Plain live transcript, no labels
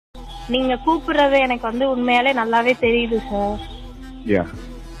நீங்க கூப்பிடுறது எனக்கு வந்து உண்மையாலே நல்லாவே தெரியுது சார். யா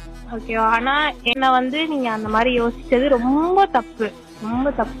ஓகேவா? ஆனா என்ன வந்து நீங்க அந்த மாதிரி யோசிச்சது ரொம்ப தப்பு, ரொம்ப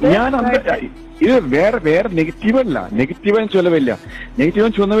தப்பு. இது வேற வேற நெகட்டிவ்னு சொல்லவே இல்ல.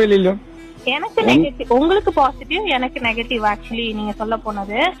 நெகட்டிவ்னு சொல்லவே இல்லையோ. எனக்கு நெகட்டிவ், உங்களுக்கு பாசிட்டிவ், எனக்கு நெகட்டிவ். ஆக்சுவலி நீங்க சொல்ல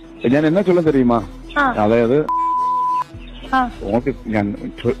போனது ഞാൻ என்ன சொல்ல தெரியுமா? അതായത് ഞാൻ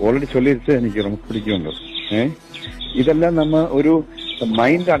ഓൾറെഡി சொல்லிருச்சு എനിക്ക് ரொம்ப பிடிக்கும்ங்க. இதெல்லாம் நம்ம ஒரு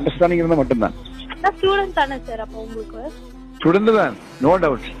மைண்ட் அண்டர்ஸ்டாண்டிங் இருந்தா மட்டும்தான். நான் ஸ்டூடண்ட் தானே சார். அப்ப உங்களுக்கு ஸ்டூடண்ட் தான், நோ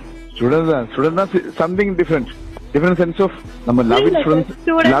டவுட். ஸ்டூடண்ட் தான் சம்திங் டிஃபரண்ட் சென்ஸ் ஆஃப் நம்ம லவ்விங் ஸ்டூடண்ட்ஸ்.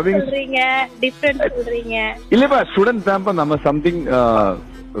 லவ்விங் சொல்றீங்க, டிஃபரண்ட் சொல்றீங்க. இல்லப்பா, ஸ்டூடண்ட் தான்ப்பா. நம்ம சம்திங்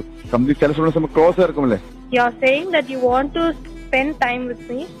சில ஸ்டூடண்ட்ஸ் நம்ம க்ளோஸா இருக்கும்ல. You are saying that you want to spend time with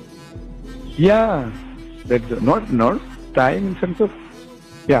me? Yeah, that's not time in sense of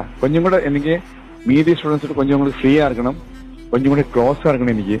yeah. கொஞ்சம் கூட எனக்கு மீதி ஸ்டூடண்ட்ஸ் கொஞ்சம் கூட ஃப்ரீயா இருக்கணும், கொஞ்சம் கூட க்ளோஸா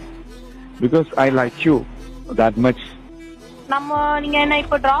இருக்கணும் எனக்கு. Because I like you that much. நீங்க என்ன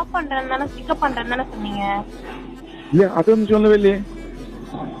இப்ப டிராப் பண்றேன்னு பிக்கப் பண்றேன்னு சொன்னீங்க. இல்ல, அതൊന്നും சொல்லவே இல்லையே.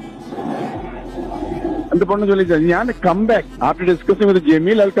 அந்த பொண்ணு சொல்லிச்சு ഞാൻ come back after discussing with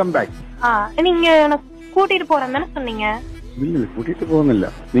Jameel. I'll come back. நீங்க கூட்டிட்டு போறேன்னு சொன்னீங்க. இல்ல, கூட்டிட்டு போகணும்ல.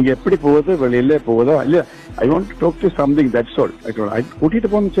 நீங்க எப்படி போகுது, வெளியில போகுதோ இல்ல. I want to talk to something, that's all. I கூட்டிட்டு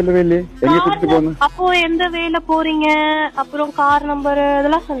போகணும்னு சொல்லவே இல்லையே. எங்க கூட்டிட்டு போகணும்? அப்போ எந்த வேல போறீங்க, அப்புறம் கார் நம்பர்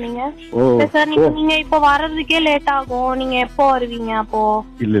இதெல்லாம் சொன்னீங்க. சார் நீங்க இப்ப வர்றதுக்கே லேட் ஆகும். நீங்க எப்போ வருவீங்க அப்போ?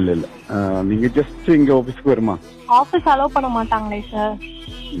 இல்ல நீங்க ஜஸ்ட் இங்க ஆபீஸ்க்கு வருமா? ஆபீஸ் அலோவ் பண்ண மாட்டாங்களே சார்.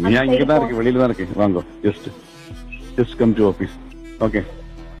 நான் இங்க தான் இருக்கேன், வெளியில தான் இருக்கேன். வாங்க, just come to office. Okay.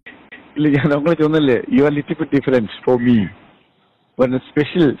 இல்ல, நான் உங்களுக்கு சொன்னேன்ல, you are little bit different for me. One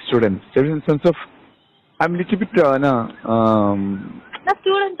special student, in sense of I'm little bit நான்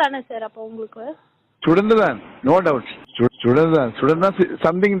ஸ்டூடண்ட் தானே சார். அப்ப உங்களுக்கு ஸ்டூடண்ட் தான், நோ டவுட். ஸ்டூடண்ட் தான்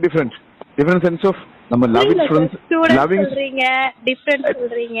something different sense of நம்ம லவ்விங் ஸ்டூடண்ட்ஸ். லவ்விங் சொல்றீங்க, டிஃபரண்ட்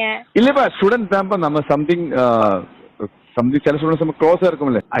சொல்றீங்க. இல்லப்பா, ஸ்டூடண்ட் தான்ப்பா. நம்ம சம்திங் சில ஸ்டூடண்ட்ஸ் நம்ம க்ளோஸா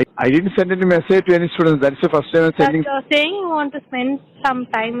இருக்கும்ல. I didn't send any message to any students. That's the first time I'm sending. You're saying you want to spend some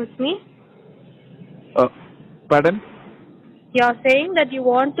time with me? Pardon? You're saying that you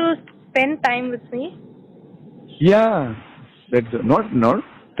want to spend time with me? Yeah, that's not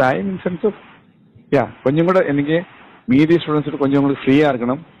time in sense of yeah. கொஞ்சம் கூட எனக்கு மீதி students கொஞ்சம் கூட ஃப்ரீயா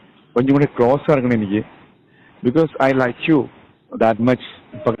இருக்கணும், கொஞ்சம் கூட க்ளோஸா இருக்கணும் எனக்கு. Because I like you that much.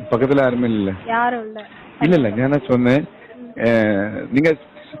 பக்கத்துல யாருமே இல்ல. யாரும் இல்ல. இல்ல ഞാൻ சொன்னேன், நீங்க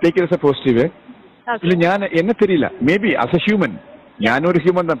take it as a positive. இல்ல, ഞാൻ என்ன தெரியல, மேபி as a human. ഞാനൊരു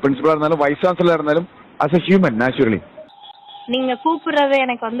ஹியூமன் தான். பிரின்சிபலா இருந்தாலும் வைஸ் சான்சலரா இருந்தாலும் as a human naturally. நீங்க கூப்பிடுறது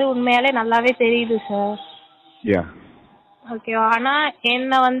எனக்கு வந்து உண்மையாலே நல்லாவே தெரியுது சார். யா ஓகேவா? ஆனா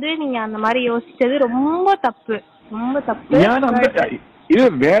என்ன வந்து நீங்க அந்த மாதிரி யோசிச்சது ரொம்ப தப்பு, ரொம்ப தப்பு. இது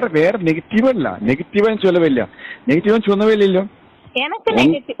வேற வேற நெகட்டிவ்னு சொல்லவே இல்ல. நெகட்டிவ்னு சொல்லவே இல்லையோ. எனக்கு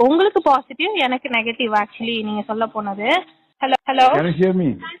நெகட்டிவ், உங்களுக்கு பாசிட்டிவ், எனக்கு நெகட்டிவ். ஆக்சுவலி நீங்க சொல்ல போனது. Hello. Can you hear me?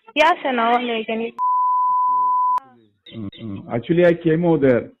 Yes sir, now can you? Actually I came over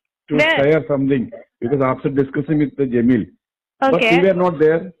there to share something because after discussing with the Jamil. Okay. But you were not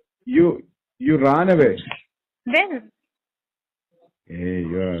there. You ran away. When? Hey,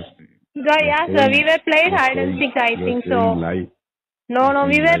 you are. Yeah sir, we were playing hide and seek, I think so. Lie. No,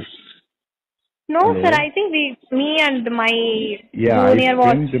 we were. No sir, I think me and my junior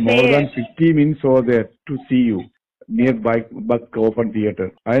was more than 50 minutes over there to see you near Buck Open Theatre.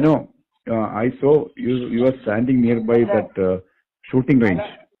 I know. I saw you were standing nearby that shooting range.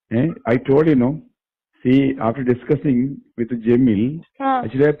 I told you, no. See, after discussing with Jamil,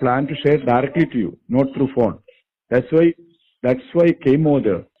 actually I plan to share directly to you, not through phone. That's why I came over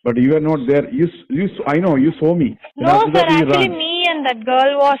there. But you were not there. I know you saw me. No sir, actually me and that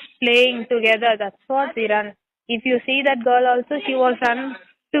girl was playing together. That's what we ran. If you see that girl also, she was run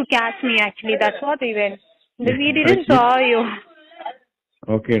to catch me. Actually, that's what we went. We didn't saw you.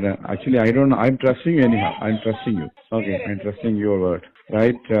 Okay, actually I don't know. I'm trusting you anyhow. I'm trusting you. Okay, I'm trusting your word.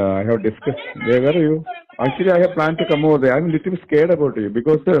 Right? I have discussed. Where were you? Actually, I have planned to come over there. I'm a little scared about you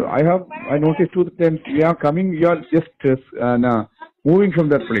because I noticed 2 times we are coming. You are just moving from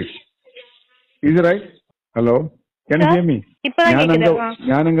that place. Is it right? Hello? Can you hear me?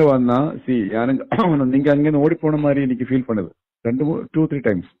 ഞാനങ്ങ വന്നാ நீங்க அங்க ஓடி போன மாதிரி எனக்கு feel பண்ணுது. 2-3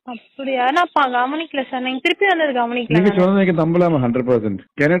 times. அப்படியா? நான் கவனிக்கல சார். நீங்க திருப்பி வந்தது கவனிக்கல. நீங்க சொன்னது எனக்கு நம்பலாமா? 100%.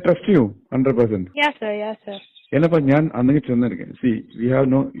 Can I trust you? 100%. Yes sir, yes sir. என்னப்பா ഞാൻ അന്നേ சொന്നിருக்கேன். See, we have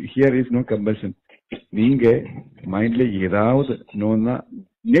no, here is no compulsion. நீங்க மைண்ட்ல ஏதாவது நோன்னா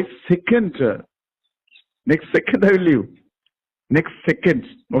next second I will leave. Next second.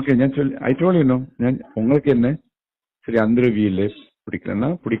 Okay, I told you, no. உங்களுக்கு என்ன சரி, அந்த வீல்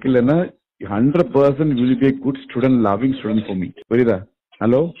பிடிக்கலன்னா 100% will be a good student, loving student for me. புரியுதா?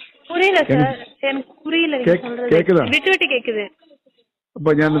 ஹலோ, புரியல சார், எனக்கு புரியல நீங்க சொல்றது. கேக்குதா? விட்டு விட்டு கேக்குது.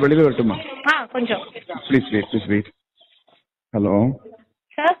 அப்ப நான் வெளியில வரட்டுமா? கொஞ்சம் ப்ளீஸ் வெயிட். Hello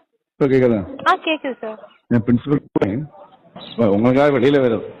sir. கேக்குதா? கேக்குது சார். நான் பிரின்சிபல் உங்களுக்காக வெளியில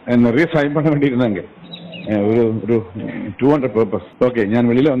வரும், நிறைய சைன் பண்ண வேண்டியிருந்தாங்க, ஒரு 200 பர்பஸ். ஓகே, ഞാൻ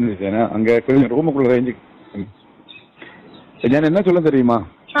வெளியில வந்துருச்சேன். அங்க ரூமுக்குள்ள ரேஞ்சு ഞാൻ എന്നാ சொல்ல தெரியுமா?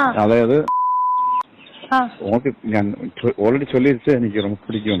 അതായത് உங்களுக்கு ഞാൻ ഓൾറെഡി சொல்லிருச்சு, എനിക്ക് ரொம்ப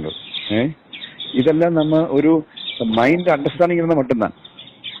பிடிக்கும். இதெல்லாம் நம்ம ஒரு மைண்ட் அண்டர்ஸ்டாண்டிங் இருந்தா மட்டும்தான்.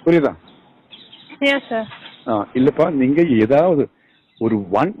 புரியுதா? இல்லப்பா, நீங்க ஏதாவது ஒரு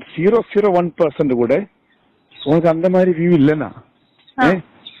 0.01% கூட உங்களுக்கு அந்த மாதிரி வியூ இல்லைன்னா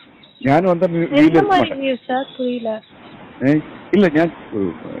ഞാനും அந்த இல்ல, ഞാൻ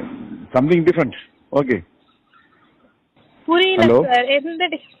சம்திங் டிஃபரெண்ட். ஓகே, புரியல சார்.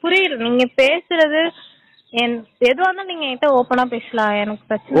 புரியல நீங்க பேசுறது. எதுவா இருந்தாலும் நீங்க என்கிட்ட ஓப்பனா பேசலாம், எனக்கு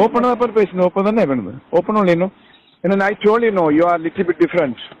பிரச்சனை. ஓப்பனா பேசணும், ஓப்பன் தானே வேணும். ஓப்பனும் இல்லைனும். And I told you, no, you are a little bit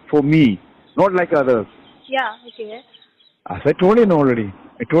different for me, not like others. Yeah, okay. As I told you already.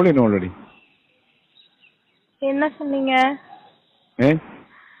 என்ன சொன்னீங்க?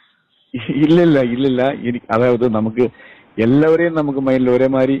 இல்ல அதாவது நமக்கு எல்லாரையும் நமக்கு மைண்ட்ல ஒரே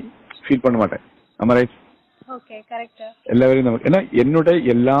மாதிரி ஃபீல் பண்ண மாட்டேன். am I right? Okay, correct. எல்லாரையும் நமக்கு, ஏன்னா என்னோட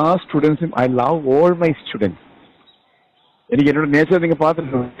எல்லா ஸ்டூடெண்ட்ஸும் I love all my students. എനിക്ക് എന്നോട് നേച്ചർ നിങ്ങൾ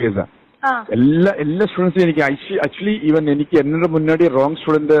பார்த்துருக்கீங்க. എല്ലാ സ്റ്റുഡൻസും എനിക്ക് ആക്ച്വലി ഈവൻ എനിക്ക് എന്നോട് മുன்னாடி wrong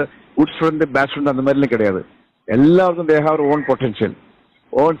student, good student, bad student அந்த மாதிரிலாம் கிடையாது. எல்லாருக்கும் they have own potential,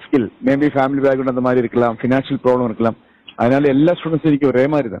 own skill. Maybe family background அந்த மாதிரி இருக்கலாம், ஃபினான்ஷியல் ப்ராப்ளம் இருக்கலாம். அதனால எல்லா ஸ்டூடெண்ட்ஸும் എനിക്ക് ஒரே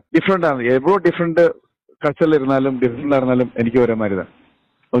மாதிரி தான். டிஃப்ரெண்ட் ആണ്, எவ்வளோ டிஃப்ரெண்ட் கல்ச்சர்ல இருந்தாலும் டிஃப்ரெண்டா இருந்தாலும் எனக்கு ஒரே மாதிரி தான்.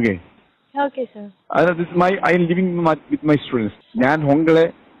 Okay sir. அதனால this my I am living with my students. ഞാൻ உங்களை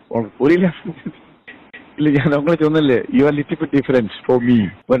புரியல இல்ல, ഞാൻ உங்களை சொன்னேன்ல, you are little bit different for me,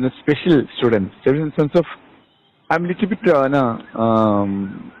 but a special student, in sense of I'm little bit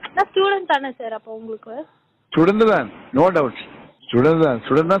நான் ஸ்டூடண்ட் தானே சார். அப்ப உங்களுக்கு ஸ்டூடண்ட் தான், no doubt. ஸ்டூடண்ட்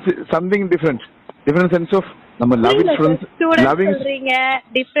தான் something different sense of நம்ம லவ்விங் ஸ்டூடண்ட்ஸ், லவ்விங் சொல்றீங்க,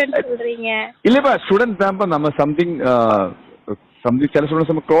 டிஃபரண்ட் சொல்றீங்க. இல்லப்பா, ஸ்டூடண்ட் தான்ப்பா நம்ம something சில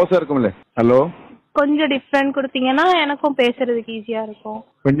ஸ்டூடண்ட்ஸ் நம்ம க்ளோஸா இருக்கும்ல. ஹலோ, கொஞ்சம் டிஃபரண்ட் கொடுத்தீங்கன்னா எனக்கும் பேசுறதுக்கு ஈஸியா இருக்கும்.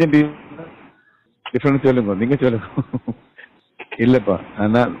 கொஞ்சம் டிஃபரன்ஸ் சொல்லுங்க, நீங்க சொல்லுங்க. இல்லப்பா,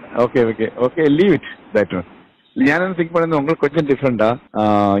 okay leave it that one. ഞാനൊന്ന് തിങ്ക് പറയുന്നത് உங்களுக்கு கொஞ்சம் டிஃப்ரெண்டா.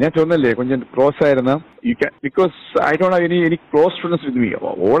 ഞാൻ சொன்னല്ലേ கொஞ்சம் க்ளோஸ் ஆயிருந்தா you can, because I don't have any close students with me.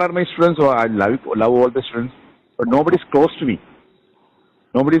 All R my students. I love all the students, but nobody is close to me.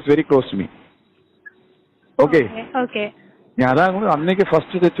 Nobody is very close to me. Okay. ഞാൻ അതാണ് അന്നേക്ക്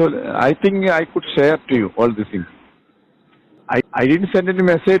first I think I could share to you all this things. I didn't send any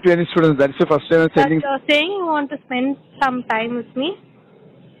message to any students. That's the first time I'm sending. But you're saying you want to spend some time with me?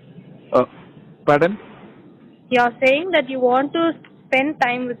 Pardon? You're saying that you want to spend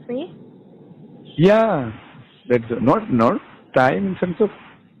time with me? Yeah. That's not time in sense of,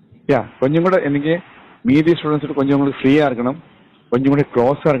 yeah. கொஞ்சம் கூட எனக்கு மீதி students கொஞ்சம் கூட ஃப்ரீயா இருக்கணும், கொஞ்சம் கூட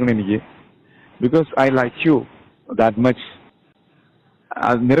க்ளோஸா இருக்கணும் எனக்கு. Because I like you that much.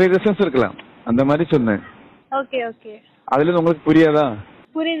 நிறைய ரீசன்ஸ் இருக்கலாம், அந்த மாதிரி சொன்னேன். ஓகே. அதுல உங்களுக்கு புரியாதா?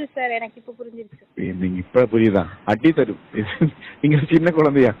 புரியுது சார், எனக்கு இப்ப புரிஞ்சிருச்சு. நீங்க இப்ப புரியுதா? அடி தரும். நீங்க சின்ன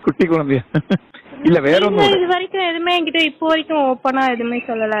குழந்தையா, குட்டி குழந்தையா? இல்ல வேற ஒண்ணும். இது வரைக்கும் எதுவுமே என்கிட்ட இப்போ வரைக்கும் ஓப்பனா எதுவுமே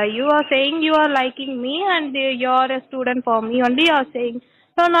சொல்லல. You are saying you are liking me and you are a student for me. Only you are saying,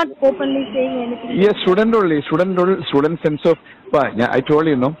 you are not openly saying anything. Yes, student sense of. I told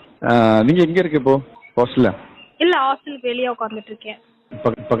you, no. நீங்க எங்க இருக்கு இப்போ? ஹாஸ்டல்ல? இல்ல, ஹாஸ்டலுக்கு வெளிய உட்கார்ந்துட்டு இருக்கேன்.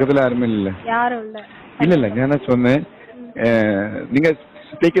 பக்கத்துல யாருமே இல்ல? யாரும் இல்ல. இல்ல ഞാൻ சொன்னேன், நீங்க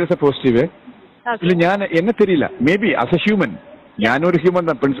take it as a positive. இல்ல ഞാൻ என்ன தெரியல, மேபி as a human, ഞാനൊരു ഹ്യൂമൻ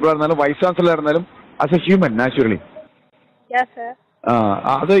தான். പ്രിൻസിപ്പൽ ആയിരുന്നാലും വൈസ് ചാൻസലർ ആയിരുന്നാലും as a human naturally. Yes sir.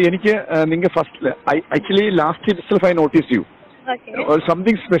 അത് എനിക്ക് നിങ്ങൾ first actually last itself I noticed you. Okay. Or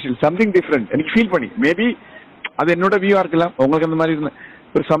something special, something different. എനിക്ക് ஃபீல் பண்ணி, மேபி அது என்னோட வியூ இருக்கலாம், உங்களுக்கு அந்த மாதிரி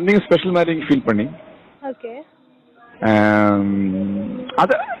ஒரு something special மாதிரி எனக்கு ஃபீல் பண்ணி. Okay.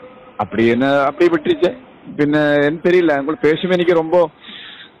 அது அப்படி விட்டுருச்சு. பின்ன எனக்கு தெரியல, உங்களுக்கு பேசுமே எனக்கு ரொம்ப,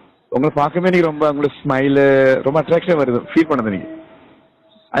 உங்களை பார்க்கவே எனக்கு ரொம்ப, உங்களுக்கு ஸ்மைலு ரொம்ப அட்ராக்ஷன் வருது, ஃபீல் பண்ணது நீங்க.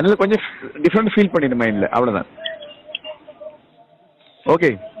 அதனால கொஞ்சம் டிஃப்ரெண்ட் ஃபீல் பண்ணிடு மைண்ட்ல, அவ்வளவுதான்.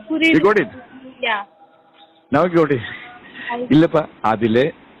 Okay, you got it. நவ யூ காட் இட். இல்லப்பா, அதுல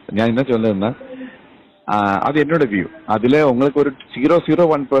ഞാൻ என்ன சொல்றேன்னா, அது என்னோட வியூ. அதுல உங்களுக்கு ஒரு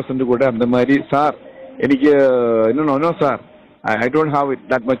 0.01% கூட அந்த மாதிரி சார் എനിക്ക് no sir, I don't have it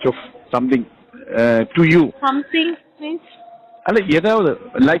that much of something to you. Something means அல்ல ஏதாவது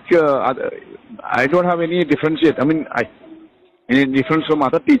like I don't have any differentiate. I mean, any difference from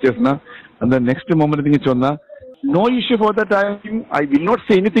other teachers na. And the next moment நீங்க சொன்னா no issue for that time. I will not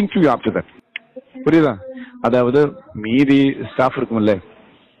say anything to you after that. புரியுதா? அதாவது மீதி staff இருக்கும்ல,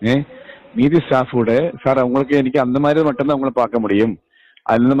 மீதி ஸ்டாஃபோட sir உங்களுக்கு எனக்கு அந்த மாதிரி மட்டும்தான் உங்களை பார்க்க முடியும்,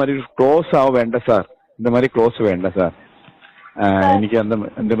 அந்த மாதிரி க்ளோஸ் ஆக வேண்டாம் சார், இந்த மாதிரி க்ளோஸ் வேண்டாம் சார், எனக்கு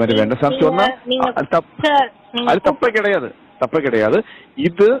அந்த மாதிரி வேண்டாம் சார் சொன்னா அது தப்பே கிடையாது.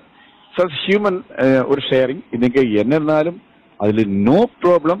 இது ஹியூமன் ஒரு ஷேரிங். இன்னைக்கு என்ன இருந்தாலும் அதுல no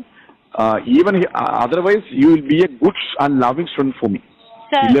problem. Even otherwise you will be a good and loving student for me.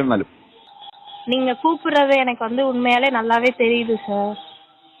 இல்லைனாலும் நீங்க கூப்பிடுறது எனக்கு வந்து உண்மையாலே நல்லாவே தெரியுது சார்.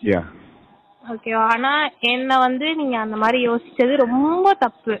 Yeah okay. ஆனா என்ன நீங்க அந்த மாதிரி யோசிச்சது ரொம்ப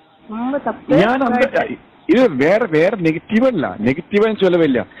தப்பு. இது வேற நெகட்டிவ்னு சொல்லவே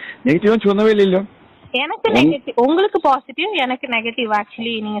இல்லையா? நெகட்டிவ்னு சொல்லவே இல்லையோ. எனக்கு நெகட்டிவ், உங்களுக்கு பாசிட்டிவ், எனக்கு நெகட்டிவ்.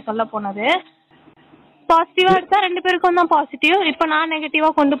 ஆக்சுவலி நீங்க சொல்ல போனது பாசிட்டிவா எடுத்தா ரெண்டு பேருக்கும் தான் பாசிட்டிவ். இப்ப நான் நெகட்டிவா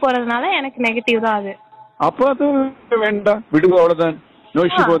கொண்டு போறதுனால எனக்கு நெகட்டிவ் தான் அது. அப்ப அது வேண்டாம், விடுங்க, அவ்வளவுதான். No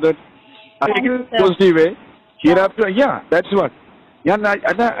issue for that. Positive way here after. Yeah, that's what.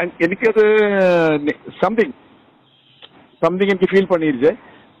 எனக்கு அது சம்திங் எனக்கு ஃபீல் பண்ணிருச்சு.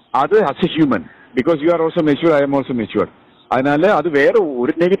 அது as a human, because you are also mature, I am also mature. அதனால அது வேற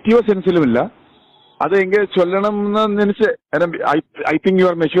ஒரு நெகட்டிவ் சென்ஸிலும் இல்ல. அது எங்க சொல்லணும்னு நினைச்சு I think you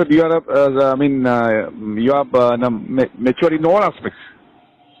are mature, you are I mean you are mature in all aspects.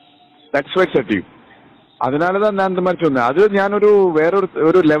 That's why set you. அதனாலதான் நான் அந்த மாதிரி சொன்னேன். அது ഞാനൊരു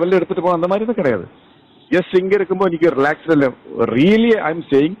വേറൊരു ലെവലിൽ എടുത്തിട്ട് പോകണം அந்த மாதிரி தான் கிடையாது. ஜஸ்ட் இங்க இருக்கும்போது எனக்கு ரிலாக்ஸ் இல்லை. Really I am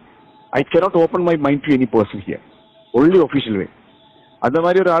saying I cannot open my mind to any person here, only official வே. அந்த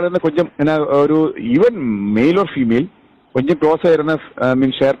மாதிரி ஒரு ஆள் இருந்தால் கொஞ்சம் என்ன ஒரு ஈவன் மெயில் ஆர் ஃபீமேல் கொஞ்சம் க்ளோஸா இருந்தா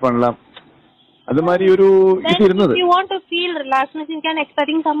மீன் ஷேர் பண்ணலாம். அந்த மாதிரி ஒரு இது இருந்தது. You want to feel relaxed, you can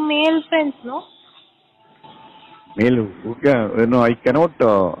expecting some male friends, no? Male, no, I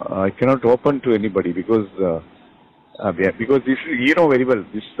cannot open to anybody because this, you know very well,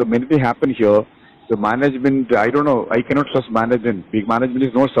 this many things happen here. The management, I don't know, I cannot trust management. Big management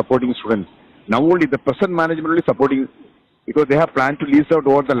is not supporting students. Now only the present management only supporting, because they have planned to lease out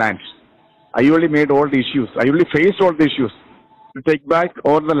all the lands. I only made all the issues. I only faced all the issues to take back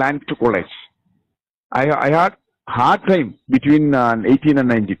all the land to college. I had hard time between 18 and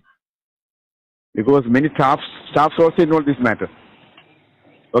 19 because many staffs also know this matter.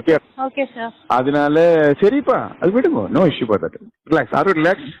 Okay. Okay, sir. அதனால சரிப்பா, அது விடுங்க. No issue about that. Relax. Are you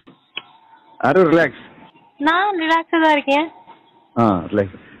relaxed? நான் ரிலாக்ஸா தான் இருக்கேன். relax.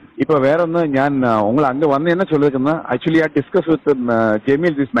 இப்போ வேற ஒண்ணு ഞാൻ உங்களை அங்க வந்து என்ன சொல்றதுன்னா, actually I discussed with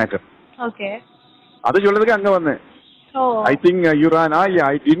Jamil this matter. Okay. அது சொல்றதுக்கு அங்க வந்தேன். Oh. I think you ran.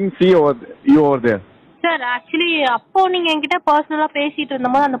 I didn't see you over there. Sir, actually அப்போ நீங்க என்கிட்ட பர்சனலா பேசிட்டு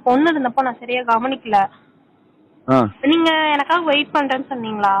இருந்தபோது அந்த பொண்ணு இருந்தப்போ நான் சரியா கவனிக்கல. நீங்க எனக்காக வெயிட் பண்றேன்னு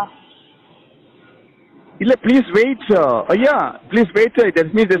சொன்னீங்களா? இல்ல, ப்ளீஸ் வெயிட். ஐயா please wait.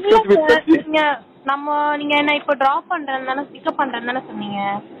 Let me discuss with நீங்க என்ன இப்போ டிராப் பண்றேன்னு தானே, பிக்கப் பண்றேன்னு தானே சொன்னீங்க?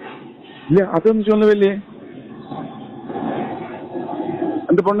 இல்ல, அதொന്നും சொல்லவே இல்லையே.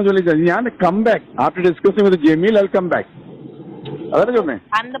 அந்த பொண்ணு சொல்லிச்சு ഞാൻ come back after discussing with Jameel. I come back. அதான் சொன்னேன்.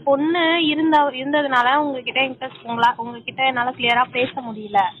 அந்த பொண்ணு இருந்ததுனால உங்ககிட்ட என்னால கிளியரா பேச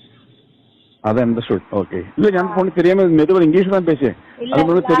முடியல. அதான் அண்டர்ஸ்டுட். ஓகே. இல்ல, ഞാൻ பொண்ணு தெரியாம மெதுவா இங்கிலீஷ் தான் பேசேன். அது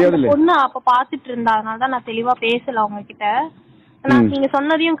உங்களுக்கு தெரியாது இல்ல. பொண்ணு அப்ப பாத்துட்டு இருந்ததனால தான் நான் தெளிவா பேசல உங்ககிட்ட. நான் நீங்க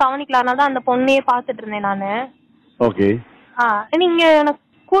சொன்னதையும் கவனிக்கலனால தான் அந்த பொண்ணையே பாத்துட்டு இருந்தேன் நானு. ஓகே. நீங்க எனக்கு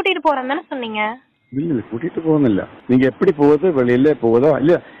கூட்டிட்டு போறேன்னு தானே சொன்னீங்க? இல்ல, கூட்டிட்டு போகணும்ல. நீங்க எப்படி போகுது, வெளியில போகுதோ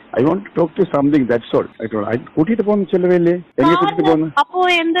இல்ல, I want to talk to something, that's all. I கூட்டிட்டு போகணும்னு சொல்லவே இல்லையே. எங்க கூட்டிட்டு போகணும்? அப்போ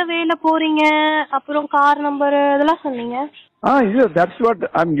எந்த வேல போறீங்க, அப்புறம் கார் நம்பர் அதெல்லாம் சொன்னீங்க. Yeah, that's what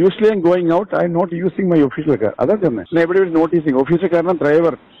I'm usually going out. I'm not using my official car. அதான் சொன்னேன். நான் எப்படி நோட்டீசிங் official carனா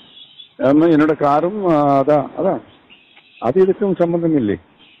டிரைவர், என்னோட காரும் அதான் அது இதுக்கும் சம்பந்தம் இல்லை.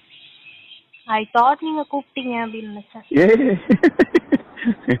 I thought நீங்க கூப்பிட்டீங்க அப்படின்னு நினைச்சேன்.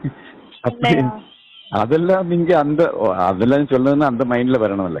 அதெல்லாம் நீங்க அதெல்லாம் சொல்லணும்னா அந்த மைண்ட்ல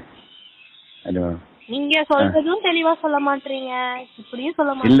வரணும்ல. நீங்க சொல்றதும் தெளிவா சொல்ல மாட்டீங்க, இப்படியும்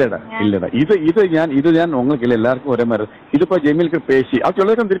சொல்ல மாட்டீங்க. இல்லடா இது ഞാൻ உங்களுக்கு இல்ல எல்லாருக்கும் ஒரே மாதிரி. இதுப்பா ஜெமீலுக்கு பேசி அது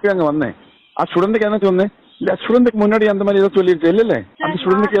சொல்லதான் திருப்பி அங்க வந்தேன். ஆ ஸ்டூடெண்ட்க்கு என்ன சொன்னேன்? இல்ல, ஸ்டூடெண்ட்க்கு முன்னாடி அந்த மாதிரி ஏதோ சொல்லிருக்கேன். இல்ல அந்த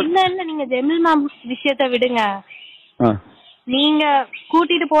ஸ்டூடெண்ட்க்கு இல்ல நீங்க ஜெமீல் மேம் விஷயத்தை விடுங்க. நீங்க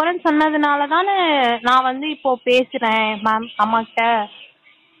கூட்டிட்டு போறேன்னு சொன்னதுனால தானே நான் இப்போ பேசுறேன் மேம் அம்மா கிட்ட.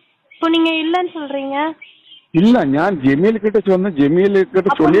 இப்போ நீங்க இல்லன்னு சொல்றீங்க. இல்ல, ഞാൻ ജമീൽ கிட்ட சொன்னேன். ஜெமீல் கிட்ட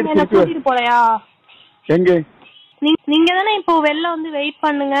சொல்லிட்டு கூட்டிட்டு போலையா? எங்க நீங்க தானே இப்போ வெளில வந்து வெயிட்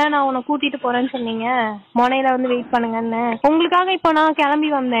பண்ணுங்க, நான் உன்னை கூட்டிட்டு போறேன்னு சொன்னீங்க. மொனையில வந்து வெயிட் பண்ணுங்கன்னு. உங்களுக்காக இப்போ நான் கிளம்பி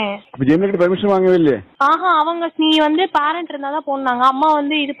வந்தேன். பெர்மிஷன் வாங்கவே இல்லையே? அவங்க நீ வந்து பேரண்ட் இருந்தாதான் போனாங்க, அம்மா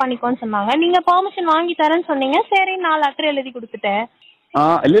வந்து இது பண்ணிக்கோன்னு சொன்னாங்க. நீங்க பெர்மிஷன் வாங்கி தரேன்னு சொன்னீங்க. சரி, நான் லெட்டர் எழுதி கொடுத்துட்டேன்.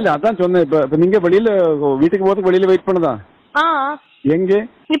 இல்ல அதான் சொன்னேன். இப்ப நீங்க வெளியில வீட்டுக்கு போறதுக்கு வெளியில வெயிட் பண்ணுதா? எங்க?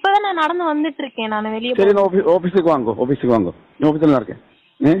 இப்பதான் நான் நடந்து வந்துட்டு இருக்கேன். நான் வெளியே. சரி, ஆபீஸுக்கு வாங்க. ஆபீஸ்ல இருக்கேன்.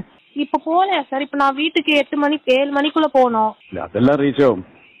 இப்ப போலையா சார்? இப்ப நான் வீட்டுக்கு 7 மணிக்குள்ள போகணும். இல்ல அதெல்லாம் ரீச் ஆகும்.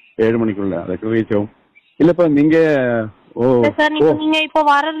 7 மணிக்குள்ள அதுக்கு ரீச் ஆகும். இல்லப்பா நீங்க சார் நீங்க இப்ப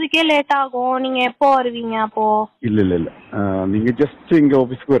வர்றதுக்கே லேட் ஆகும். நீங்க எப்போ வருவீங்க அப்போ? இல்ல நீங்க ஜஸ்ட் இங்க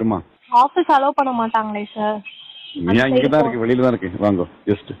ஆபீஸ்க்கு வருமா? ஆபீஸ் அலோவ் பண்ண மாட்டாங்களே சார். நான் இங்க தான் இருக்கேன், வெளியில தான் இருக்கேன். வாங்க,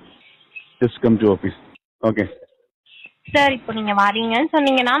 just come to office. Okay sir, இப்போ நீங்க வரீங்கன்னு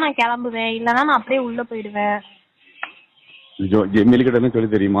சொன்னீங்கன்னா நான் கிளம்புவேன், இல்லன்னா நான் அப்படியே உள்ள போயிடுவேன். ஜெமில் கிட்ட சொல்லி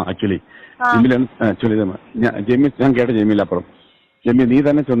தெரியுமா? ஆக்சுவலி ஜெமில் நான் கேட்டேன். ஜெமில் அப்புறம் ஜெமில் நீ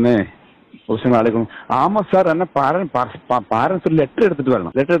தானே சொன்னேன் ஒரு அழைக்கணும். ஆமா சார், என்ன பாரண்ட்ஸ் லெட்டர் எடுத்துட்டு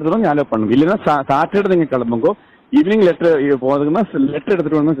வரணும். லெட்டர் எடுத்துட்டு ഞാൻ பண்ணணும். இல்லைன்னா சாட்டர்டே நீங்க கிளம்புங்க. ஈவினிங் லெட்டர் போகுதுன்னா லெட்டர்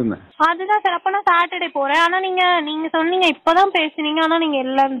எடுத்துட்டு வரணும்னு சொன்னேன். அதுதான் சார். அப்ப நான் சாட்டர்டே போறேன். ஆனா நீங்க சொன்னீங்க இப்பதான் பேசுனீங்க, ஆனா நீங்க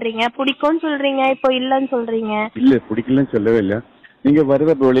இல்லன்றீங்க. பிடிக்கும்னு சொல்றீங்க, இப்போ இல்லன்னு சொல்றீங்க. இல்ல பிடிக்கலன்னு சொல்லவே இல்ல. நீங்க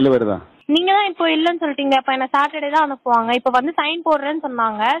வருதா வெளியில வருதா? நீங்க தான் இப்போ இல்லன்னு சொல்லிட்டீங்க. அப்ப என்ன சாட்டர்டே தான் அனுப்புவாங்க. இப்ப வந்து சைன் போடுறேன்னு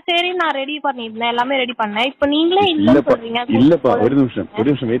சொன்னாங்க. சரி, நான் ரெடி பண்ணிருந்தேன், எல்லாமே ரெடி பண்ணேன். இப்ப நீங்களே இல்லன்னு சொல்றீங்க. இல்லப்பா, ஒரு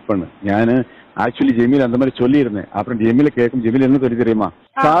நிமிஷம் வெயிட் பண்ணு. ഞാന് ஆக்சுவலி ஜெமில் அந்த மாதிரி சொல்லியிருந்தேன். அப்புறம் ஜெமில கேட்கும். ஜெமில் என்ன சொல்லி தெரியுமா?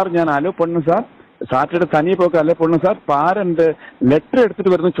 சார் ഞാൻ അലോ பண்ணும் சார், சாட்டர்டே தனியே போக அலோ பண்ணும் சார், பாரண்ட் லெட்டர்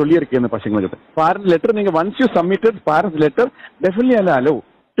எடுத்துட்டு வரணும்னு சொல்லியிருக்கேன் பசங்களுக்கு. பாரண்ட் லெட்டர் நீங்க once you submitted parent letter definitely allow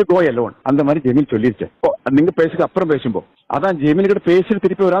to go alone. அந்த மாதிரி ஜெமில் சொல்லிருச்சு. நீங்க பேசுக்கு அப்புறம் பேசும்போ அதான் ஜெமில் கிட்ட பேசிட்டு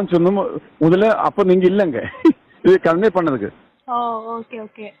திருப்பி வரான்னு சொன்னோம் முதல்ல. அப்ப நீங்க இல்லங்க இது கன்வே பண்ணதுக்கு.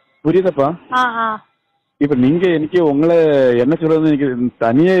 புரியுதப்பா? இப்ப நீங்க எனக்கு உங்களை என்ன சொல்றது, எனக்கு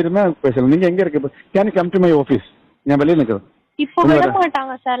தனியா இருந்தா பேசலாம். நீங்க எங்க இருக்கு? Can come to my office. நான் வெளியில நிக்கிறேன். இப்போ விட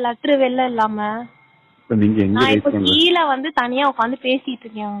மாட்டாங்க சார் லெட்டர் வெளில இல்லாம. நீங்க எங்க? நான் இப்போ கீழ வந்து தனியா உட்கார்ந்து பேசிட்டு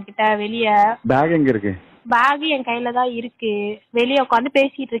இருக்கேன் உங்ககிட்ட. வெளிய பேக் எங்க இருக்கு? பேக் என் கையில தான் இருக்கு. வெளிய உட்கார்ந்து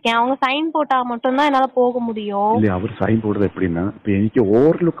பேசிட்டு இருக்கேன். அவங்க சைன் போட்டா மட்டும் தான் என்னால போக முடியும். இல்ல அவர் சைன் போடுறது எப்படின்னா, இப்ப எனக்கு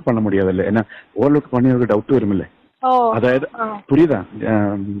ஓவர்லுக் பண்ண முடியாதுல்ல. ஏன்னா ஓவர்லுக் பண்ணி ஒரு டவுட் வரும்ல. அதாவது புரியுதா?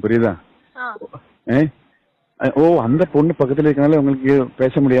 அந்த பொண்ணு பக்கத்துல இருக்கனால உங்களுக்கு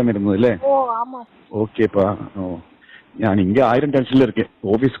பேச முடியாம இருந்தது இல்ல? ஓகேப்பா. ഞാൻ இங்க 1000 ടെൻഷനിல் இருக்கேன்.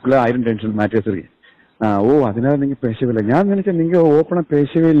 ஆபீஸ்க்குள்ள 1000 ടെൻഷൻ மேட்டர்ஸ் இருக்கு. அதனால நீங்க பேசவே இல்லை. ഞാൻ நினைச்சேன் நீங்க ஓப்பனா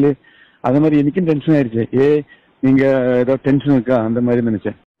பேசவே இல்லை. அது மாதிரி எனக்கும் டென்ஷன் ஆயிடுச்சு. நீங்க ஏதோ டென்ஷன் இருக்கா அந்த மாதிரி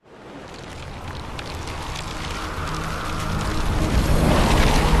நினைச்சேன்.